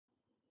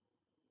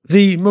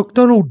The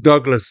McDonnell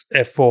Douglas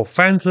F-4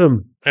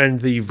 Phantom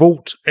and the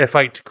Vought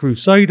F8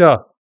 Crusader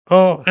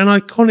are an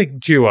iconic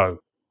duo.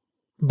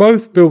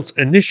 Both built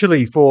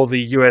initially for the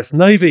US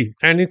Navy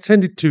and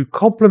intended to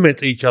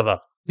complement each other.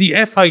 The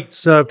F-8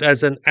 served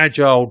as an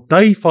agile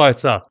day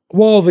fighter,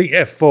 while the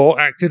F-4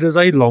 acted as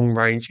a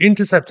long-range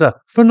interceptor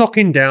for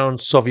knocking down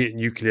Soviet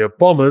nuclear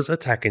bombers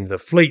attacking the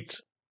fleet.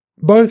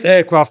 Both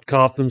aircraft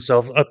carved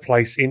themselves a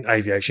place in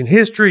aviation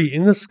history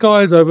in the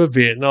skies over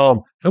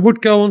Vietnam and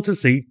would go on to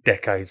see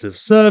decades of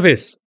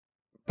service.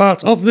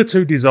 But of the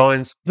two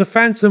designs, the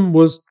Phantom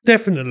was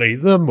definitely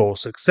the more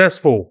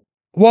successful.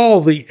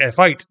 While the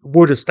F-8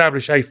 would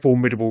establish a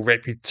formidable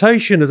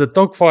reputation as a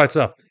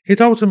dogfighter,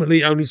 it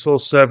ultimately only saw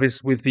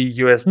service with the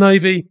US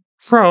Navy,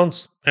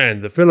 France,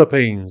 and the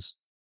Philippines.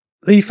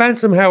 The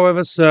Phantom,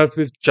 however, served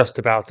with just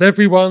about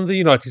everyone the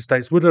United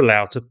States would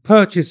allow to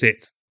purchase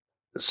it.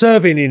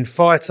 Serving in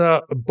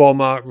fighter,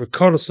 bomber,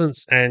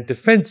 reconnaissance, and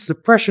defense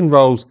suppression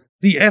roles,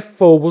 the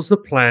F-4 was the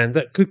plan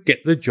that could get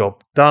the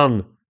job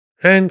done,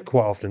 and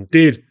quite often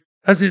did,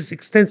 as its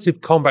extensive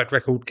combat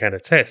record can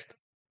attest.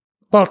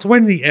 But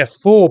when the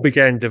F-4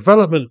 began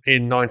development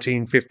in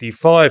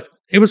 1955,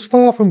 it was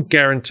far from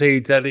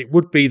guaranteed that it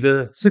would be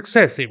the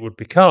success it would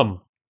become.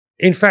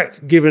 In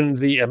fact, given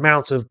the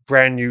amount of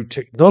brand new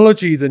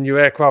technology the new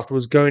aircraft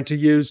was going to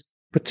use,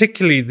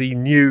 particularly the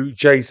new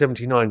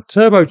J-79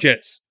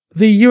 turbojets,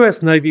 the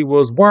US Navy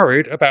was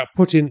worried about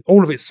putting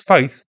all of its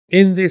faith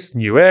in this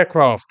new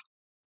aircraft.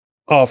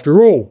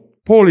 After all,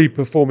 poorly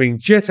performing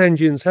jet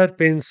engines had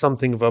been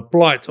something of a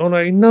blight on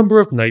a number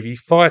of Navy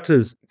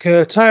fighters,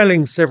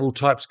 curtailing several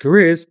types'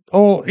 careers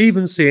or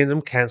even seeing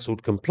them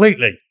cancelled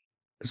completely.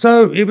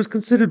 So it was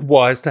considered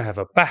wise to have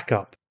a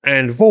backup,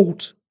 and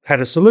Vought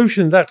had a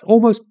solution that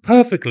almost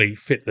perfectly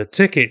fit the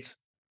ticket.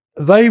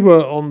 They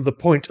were on the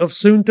point of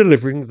soon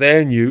delivering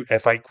their new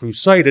F-8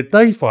 Crusader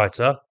day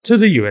fighter to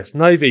the US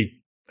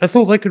Navy, and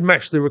thought they could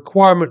match the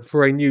requirement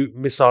for a new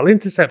missile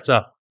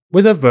interceptor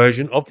with a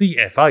version of the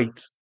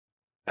F-8.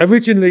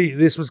 Originally,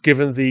 this was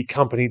given the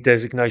company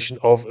designation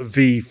of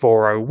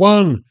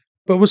V401,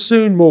 but was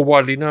soon more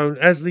widely known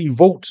as the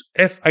Vought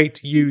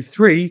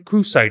F8U-3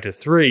 Crusader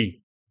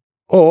III,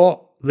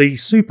 or the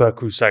Super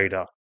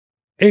Crusader.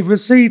 It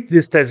received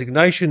this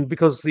designation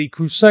because the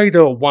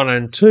Crusader 1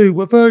 and 2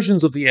 were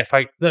versions of the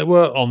F-8 that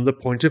were on the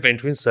point of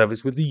entering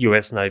service with the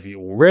US Navy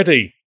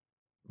already.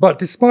 But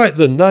despite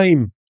the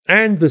name,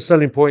 and the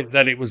selling point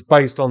that it was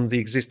based on the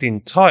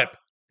existing type,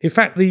 in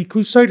fact the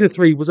Crusader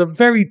III was a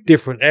very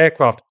different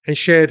aircraft and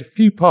shared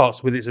few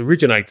parts with its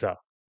originator.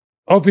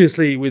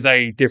 Obviously, with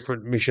a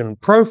different mission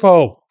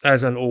profile,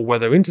 as an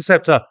all-weather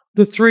interceptor,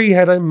 the 3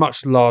 had a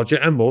much larger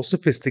and more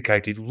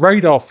sophisticated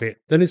radar fit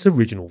than its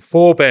original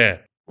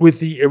forebear, with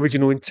the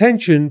original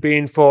intention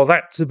being for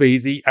that to be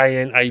the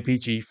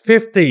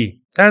AN/APG-50,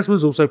 as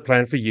was also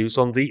planned for use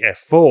on the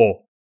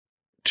F-4.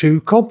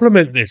 To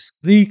complement this,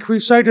 the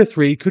Crusader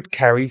III could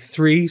carry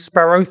 3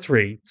 Sparrow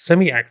 3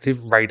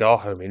 semi-active radar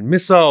homing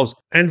missiles,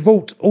 and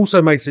Vought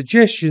also made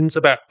suggestions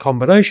about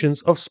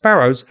combinations of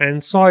Sparrows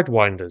and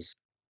Sidewinders.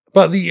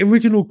 But the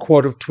original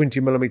quad of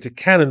 20mm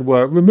cannon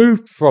were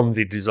removed from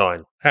the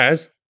design,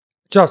 as,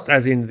 just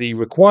as in the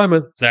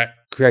requirement that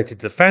created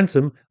the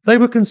Phantom, they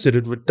were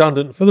considered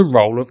redundant for the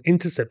role of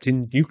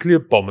intercepting nuclear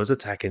bombers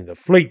attacking the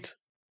fleet.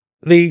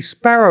 The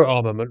Sparrow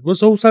armament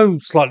was also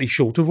slightly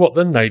short of what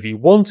the Navy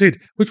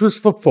wanted, which was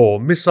for 4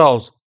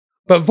 missiles,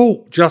 but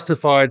Vought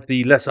justified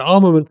the lesser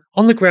armament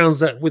on the grounds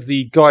that with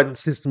the guidance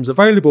systems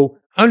available,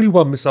 only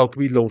 1 missile could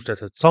be launched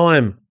at a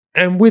time,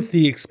 and with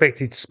the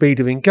expected speed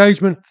of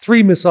engagement,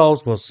 3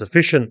 missiles was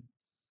sufficient.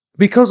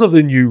 Because of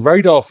the new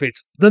radar fit,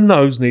 the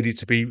nose needed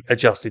to be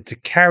adjusted to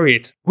carry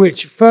it,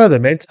 which further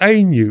meant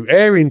a new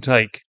air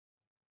intake.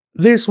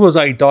 This was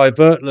a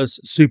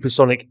divertless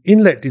supersonic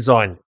inlet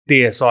design,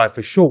 DSI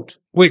for short,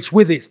 which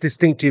with its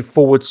distinctive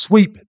forward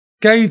sweep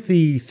gave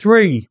the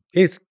 3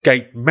 its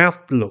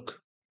gape-mouthed look.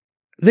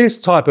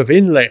 This type of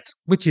inlet,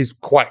 which is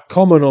quite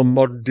common on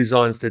modern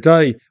designs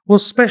today,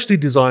 was specially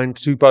designed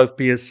to both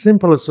be as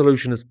simple a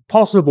solution as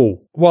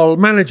possible, while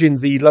managing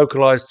the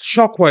localized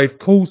shockwave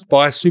caused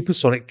by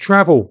supersonic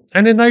travel,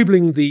 and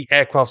enabling the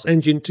aircraft's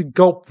engine to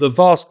gulp the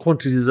vast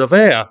quantities of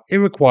air it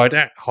required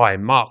at high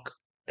Mach.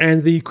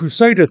 And the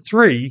Crusader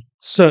III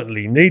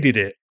certainly needed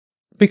it.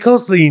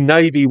 Because the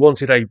Navy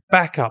wanted a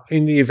backup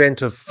in the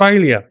event of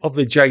failure of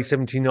the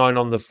J-79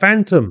 on the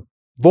Phantom,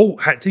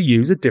 Vought had to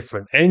use a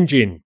different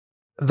engine.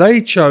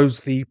 They chose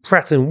the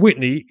Pratt &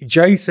 Whitney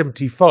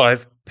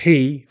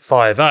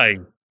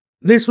J75P5A.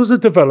 This was a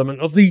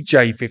development of the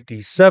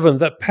J57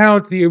 that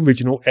powered the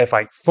original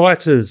F-8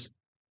 fighters.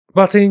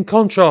 But in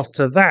contrast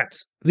to that,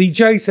 the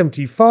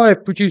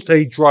J75 produced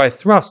a dry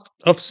thrust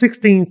of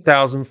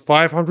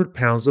 16,500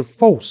 pounds of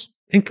force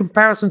in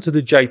comparison to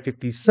the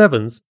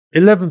J57's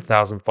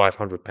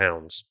 11,500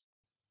 pounds.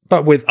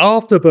 But with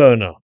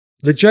afterburner,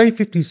 the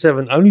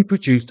J57 only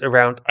produced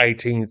around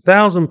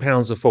 18,000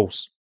 pounds of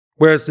force,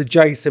 whereas the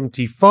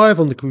J75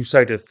 on the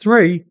Crusader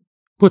III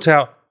put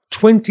out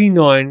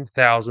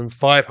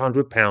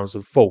 29,500 pounds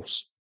of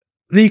force.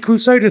 The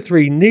Crusader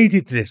III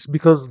needed this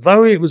because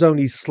though it was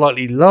only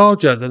slightly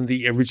larger than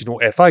the original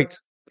F8,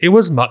 it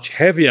was much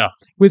heavier,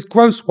 with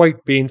gross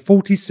weight being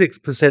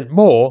 46%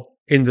 more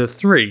in the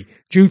 3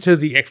 due to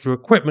the extra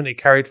equipment it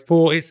carried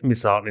for its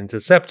missile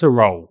interceptor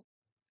role.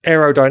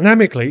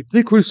 Aerodynamically,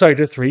 the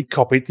Crusader III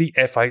copied the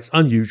F8's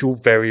unusual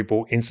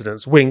variable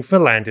incidence wing for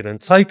landing and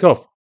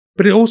takeoff,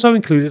 but it also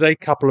included a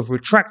couple of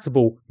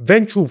retractable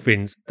ventral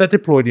fins that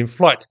deployed in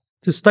flight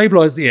to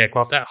stabilise the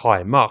aircraft at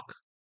high Mach.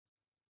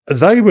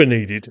 They were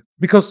needed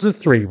because the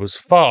 3 was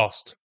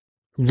fast.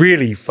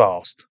 Really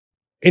fast.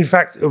 In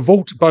fact,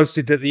 Vought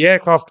boasted that the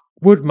aircraft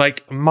would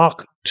make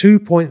Mach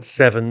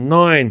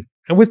 2.79,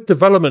 and with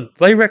development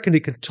they reckoned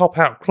it could top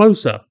out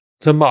closer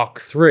to Mach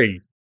 3.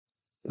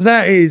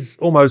 That is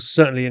almost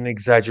certainly an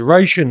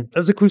exaggeration,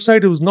 as the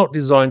Crusader was not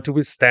designed to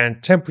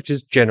withstand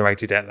temperatures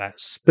generated at that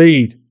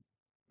speed.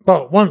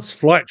 But once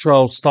flight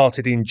trials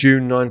started in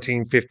June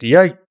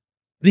 1958,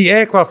 the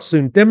aircraft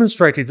soon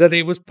demonstrated that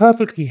it was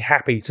perfectly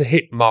happy to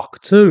hit Mach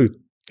 2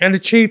 and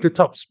achieved a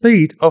top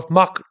speed of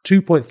Mach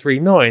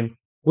 2.39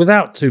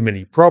 without too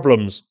many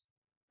problems.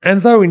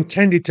 And though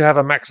intended to have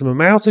a maximum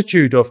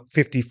altitude of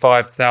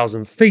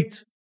 55,000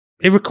 feet,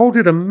 it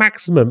recorded a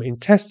maximum in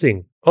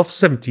testing of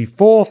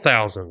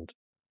 74,000.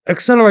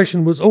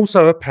 Acceleration was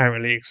also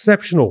apparently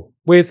exceptional,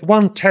 with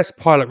one test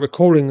pilot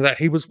recalling that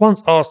he was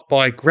once asked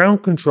by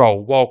ground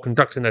control while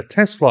conducting a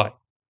test flight,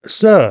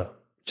 "Sir,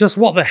 just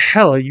what the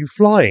hell are you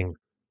flying?"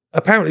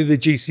 Apparently the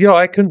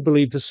GCI couldn't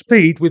believe the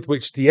speed with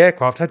which the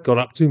aircraft had got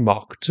up to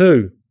Mach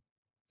 2.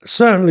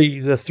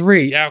 Certainly the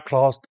 3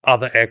 outclassed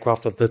other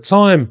aircraft of the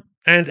time,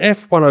 and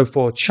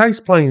F-104 chase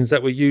planes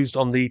that were used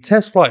on the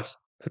test flights,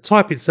 a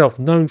type itself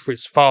known for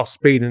its fast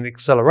speed and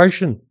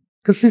acceleration,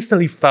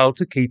 consistently failed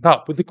to keep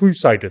up with the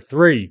Crusader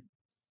III.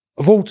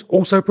 Vought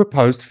also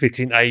proposed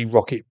fitting a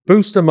rocket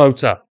booster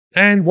motor,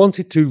 and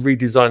wanted to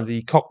redesign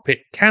the cockpit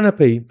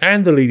canopy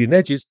and the leading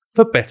edges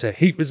for better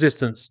heat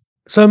resistance.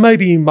 So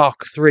maybe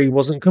Mach 3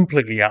 wasn't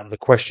completely out of the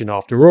question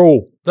after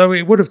all, though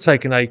it would have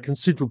taken a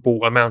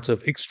considerable amount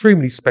of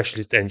extremely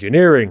specialist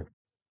engineering.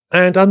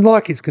 And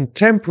unlike its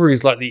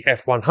contemporaries like the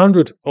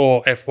F-100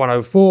 or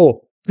F-104,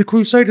 the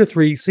Crusader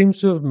III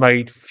seems to have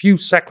made few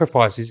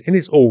sacrifices in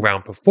its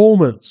all-round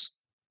performance.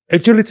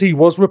 Agility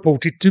was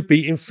reported to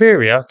be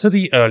inferior to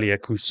the earlier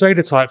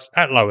Crusader types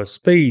at lower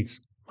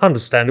speeds,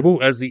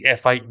 understandable as the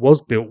F8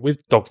 was built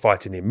with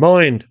dogfighting in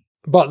mind.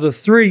 But the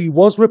 3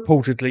 was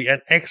reportedly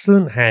an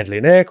excellent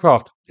handling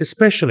aircraft,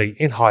 especially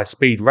in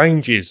high-speed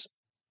ranges.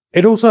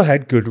 It also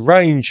had good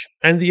range,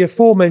 and the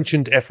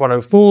aforementioned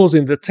F-104s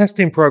in the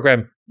testing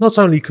program not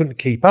only couldn't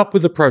keep up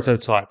with the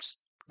prototypes,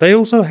 they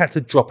also had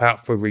to drop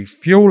out for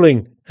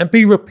refueling and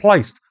be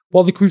replaced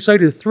while the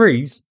Crusader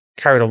IIIs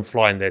carried on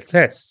flying their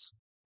tests.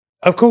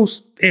 Of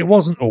course, it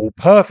wasn't all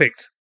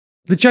perfect.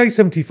 The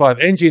J75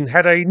 engine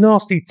had a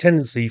nasty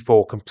tendency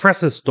for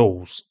compressor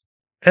stalls,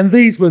 and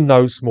these were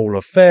no small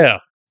affair.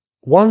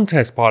 One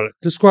test pilot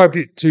described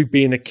it to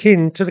being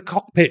akin to the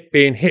cockpit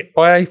being hit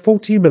by a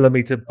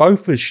 40mm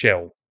Bofors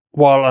shell,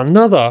 while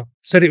another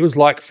said it was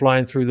like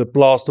flying through the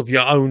blast of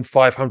your own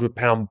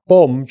 500-pound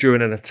bomb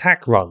during an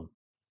attack run.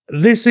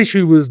 This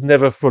issue was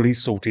never fully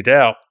sorted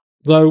out,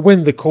 though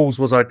when the cause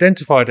was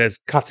identified as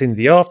cutting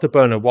the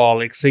afterburner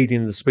while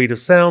exceeding the speed of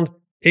sound,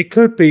 it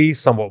could be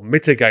somewhat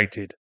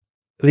mitigated.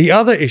 The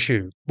other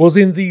issue was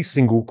in the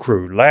single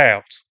crew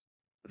layout.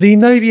 The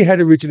Navy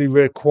had originally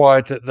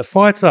required that the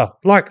fighter,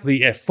 like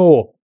the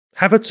F-4,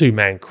 have a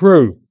 2-man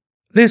crew.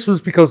 This was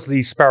because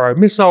the Sparrow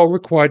missile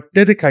required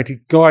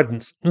dedicated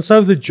guidance, and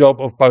so the job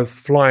of both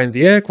flying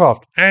the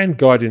aircraft and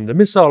guiding the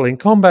missile in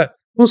combat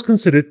was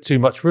considered too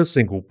much for a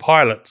single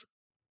pilot.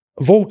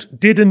 Vought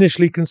did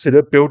initially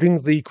consider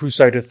building the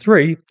Crusader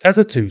III as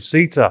a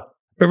 2-seater,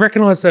 but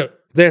recognised that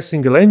their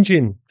single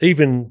engine,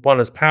 even one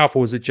as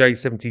powerful as a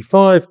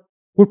J75,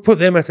 would put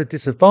them at a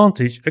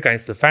disadvantage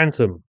against the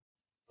Phantom.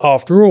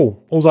 After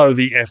all, although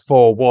the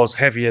F-4 was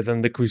heavier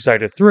than the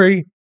Crusader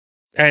III,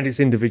 and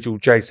its individual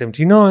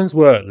J79s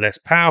were less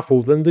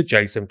powerful than the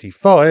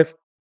J75,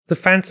 the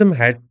Phantom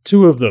had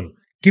 2 of them,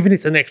 giving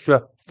it an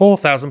extra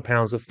 4,000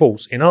 pounds of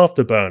force in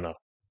afterburner.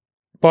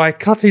 By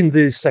cutting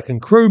the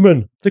second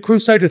crewman, the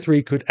Crusader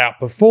III could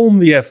outperform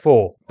the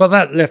F-4, but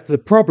that left the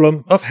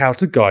problem of how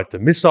to guide the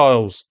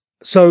missiles.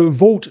 So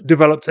Vought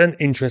developed an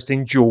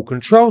interesting dual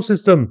control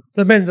system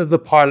that meant that the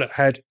pilot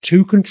had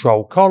 2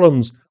 control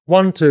columns,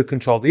 one to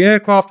control the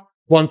aircraft,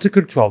 one to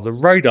control the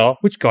radar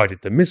which guided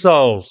the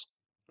missiles.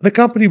 The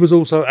company was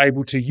also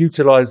able to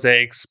utilise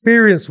their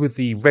experience with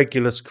the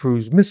Regulus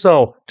cruise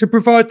missile to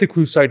provide the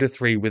Crusader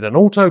III with an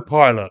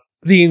autopilot,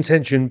 the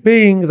intention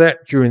being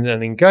that during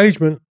an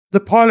engagement, the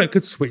pilot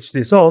could switch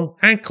this on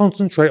and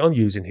concentrate on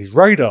using his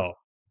radar.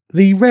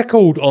 The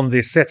record on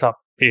this setup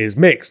is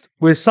mixed,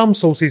 with some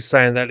sources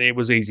saying that it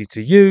was easy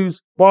to use,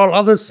 while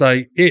others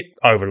say it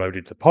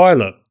overloaded the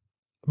pilot.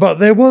 But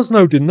there was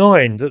no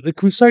denying that the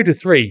Crusader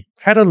III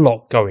had a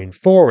lot going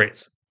for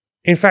it.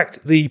 In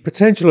fact, the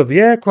potential of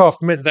the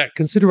aircraft meant that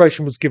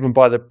consideration was given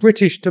by the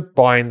British to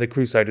buying the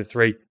Crusader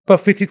III, but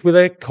fitted with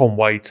a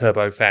Conway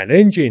turbofan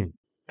engine.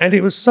 and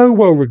it was so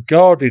well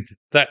regarded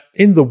that,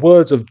 in the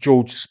words of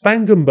George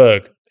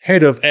Spangenberg,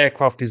 head of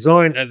aircraft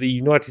design at the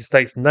United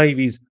States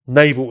Navy's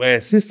Naval Air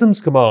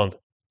Systems Command,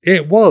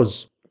 it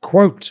was,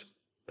 quote,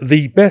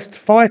 the best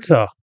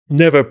fighter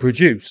never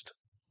produced.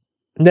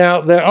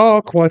 Now, there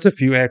are quite a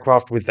few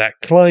aircraft with that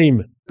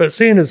claim, but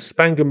seeing as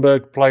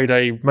Spangenberg played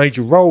a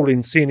major role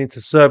in seeing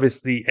into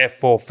service the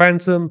F-4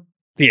 Phantom,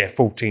 the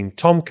F-14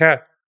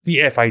 Tomcat,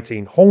 the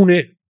F-18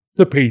 Hornet,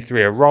 the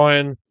P-3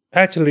 Orion,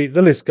 actually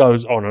the list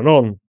goes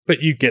on,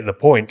 but you get the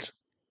point.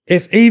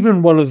 If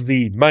even one of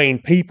the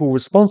main people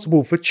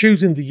responsible for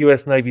choosing the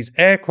US Navy's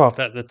aircraft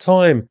at the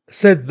time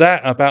said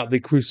that about the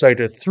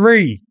Crusader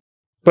III,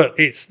 but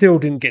it still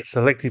didn't get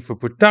selected for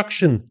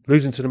production,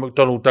 losing to the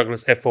McDonnell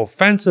Douglas F-4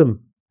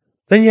 Phantom,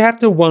 then you have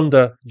to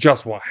wonder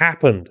just what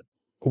happened.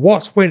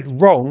 What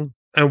went wrong,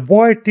 and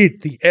why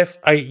did the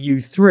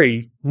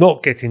F8U-3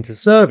 not get into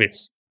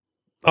service?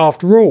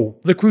 After all,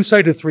 the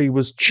Crusader III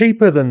was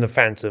cheaper than the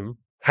Phantom,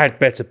 had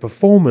better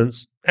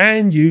performance,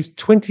 and used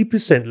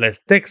 20% less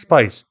deck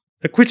space,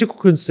 a critical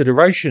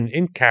consideration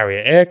in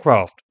carrier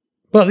aircraft.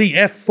 But the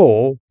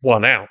F4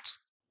 won out.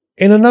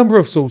 In a number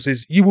of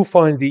sources, you will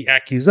find the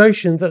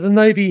accusation that the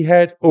Navy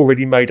had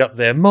already made up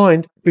their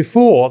mind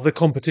before the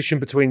competition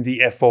between the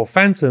F4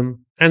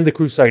 Phantom and the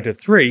Crusader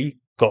III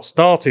got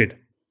started.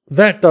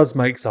 That does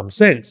make some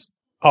sense.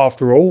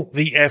 After all,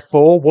 the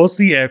F4 was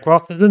the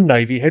aircraft that the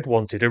Navy had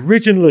wanted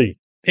originally.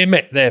 It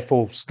met their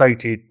full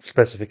stated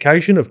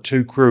specification of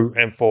 2 crew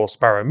and 4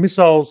 Sparrow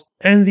missiles,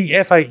 and the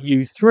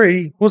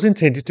F8U-3 was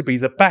intended to be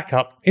the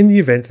backup in the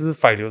event of the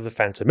failure of the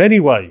Phantom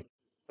anyway.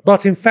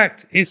 But in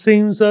fact, it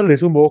seems a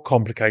little more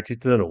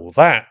complicated than all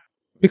that,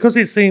 because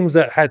it seems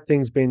that had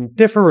things been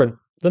different,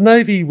 the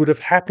Navy would have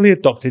happily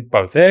adopted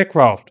both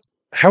aircraft.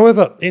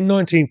 However, in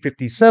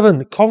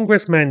 1957,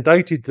 Congress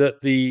mandated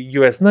that the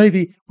US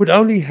Navy would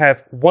only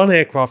have one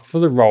aircraft for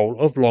the role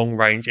of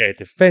long-range air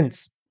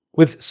defense,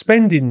 with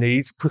spending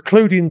needs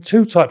precluding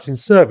 2 types in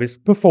service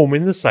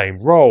performing the same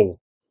role.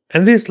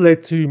 And this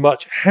led to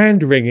much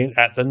hand-wringing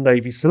at the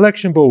Navy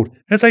Selection Board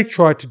as they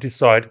tried to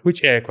decide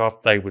which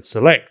aircraft they would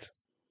select.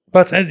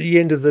 But at the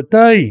end of the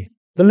day,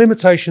 the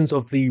limitations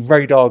of the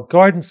radar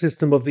guidance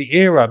system of the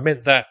era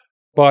meant that,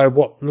 by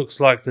what looks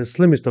like the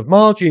slimmest of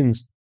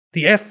margins,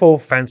 the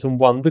F-4 Phantom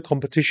won the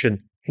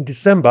competition in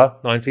December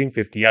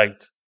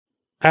 1958.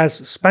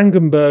 As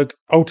Spangenberg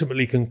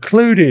ultimately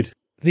concluded,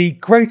 the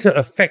greater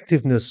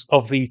effectiveness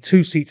of the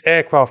 2-seat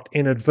aircraft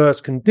in adverse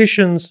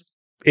conditions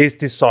is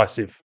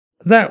decisive.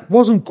 That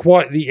wasn't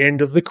quite the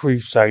end of the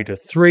Crusader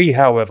III,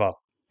 however.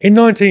 In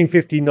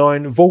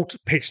 1959, Vought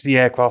pitched the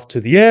aircraft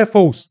to the Air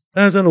Force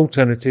as an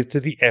alternative to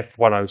the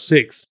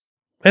F-106,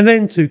 and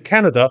then to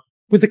Canada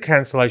with the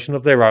cancellation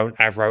of their own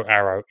Avro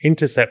Arrow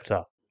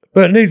interceptor.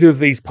 But neither of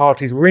these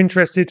parties were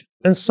interested,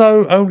 and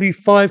so only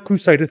 5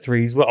 Crusader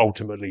IIIs were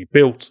ultimately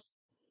built.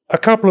 A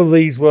couple of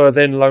these were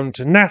then loaned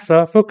to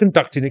NASA for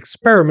conducting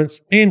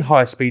experiments in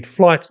high-speed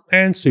flight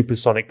and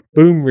supersonic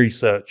boom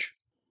research.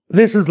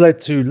 This has led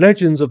to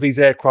legends of these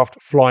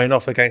aircraft flying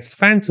off against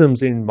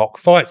Phantoms in mock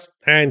fights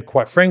and,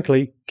 quite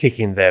frankly,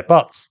 kicking their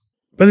butts.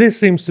 But this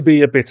seems to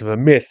be a bit of a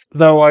myth,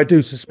 though I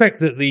do suspect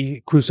that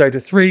the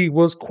Crusader III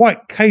was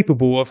quite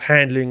capable of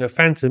handling a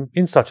Phantom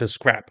in such a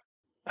scrap.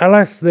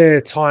 Alas,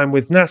 their time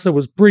with NASA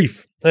was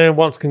brief, and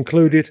once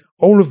concluded,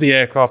 all of the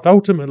aircraft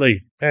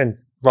ultimately, and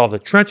rather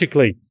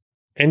tragically,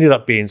 ended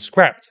up being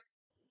scrapped.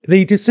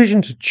 The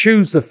decision to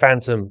choose the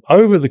Phantom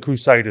over the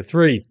Crusader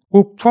III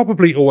will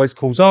probably always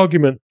cause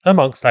argument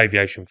amongst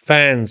aviation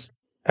fans.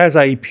 As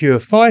a pure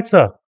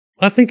fighter,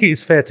 I think it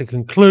is fair to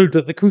conclude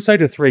that the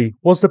Crusader III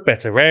was the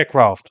better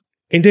aircraft.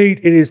 Indeed,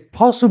 it is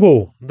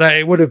possible that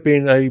it would have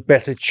been a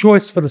better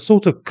choice for the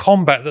sort of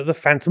combat that the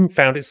Phantom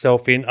found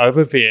itself in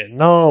over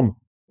Vietnam,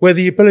 where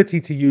the ability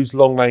to use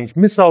long-range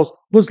missiles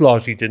was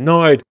largely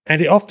denied,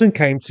 and it often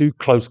came to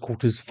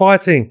close-quarters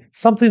fighting,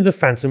 something the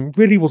Phantom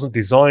really wasn't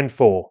designed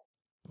for.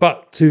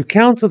 But to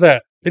counter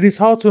that, it is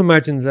hard to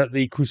imagine that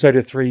the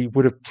Crusader III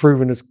would have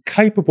proven as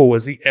capable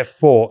as the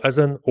F4 as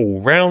an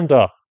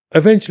all-rounder,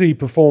 eventually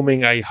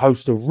performing a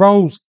host of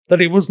roles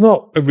that it was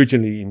not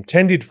originally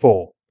intended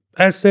for.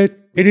 As said,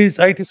 it is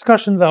a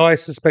discussion that I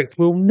suspect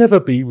will never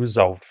be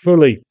resolved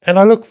fully, and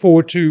I look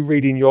forward to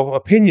reading your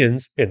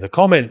opinions in the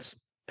comments.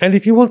 And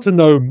if you want to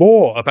know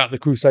more about the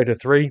Crusader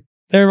III,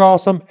 there are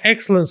some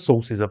excellent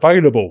sources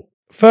available.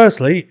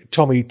 Firstly,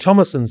 Tommy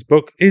Thomason's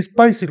book is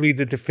basically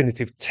the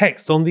definitive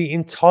text on the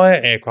entire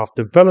aircraft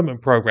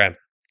development program,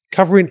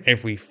 covering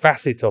every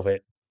facet of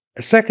it.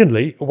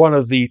 Secondly, one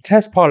of the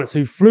test pilots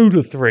who flew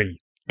the 3,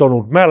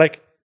 Donald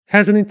Malik,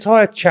 has an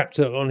entire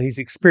chapter on his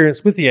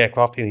experience with the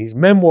aircraft in his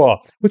memoir,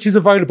 which is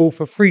available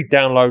for free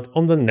download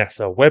on the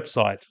NASA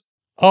website.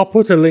 I'll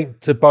put a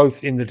link to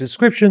both in the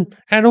description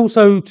and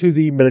also to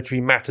the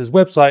Military Matters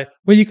website,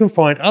 where you can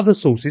find other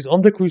sources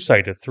on the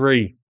Crusader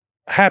III.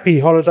 Happy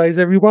holidays,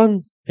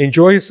 everyone.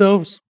 Enjoy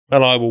yourselves,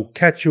 and I will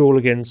catch you all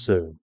again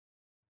soon.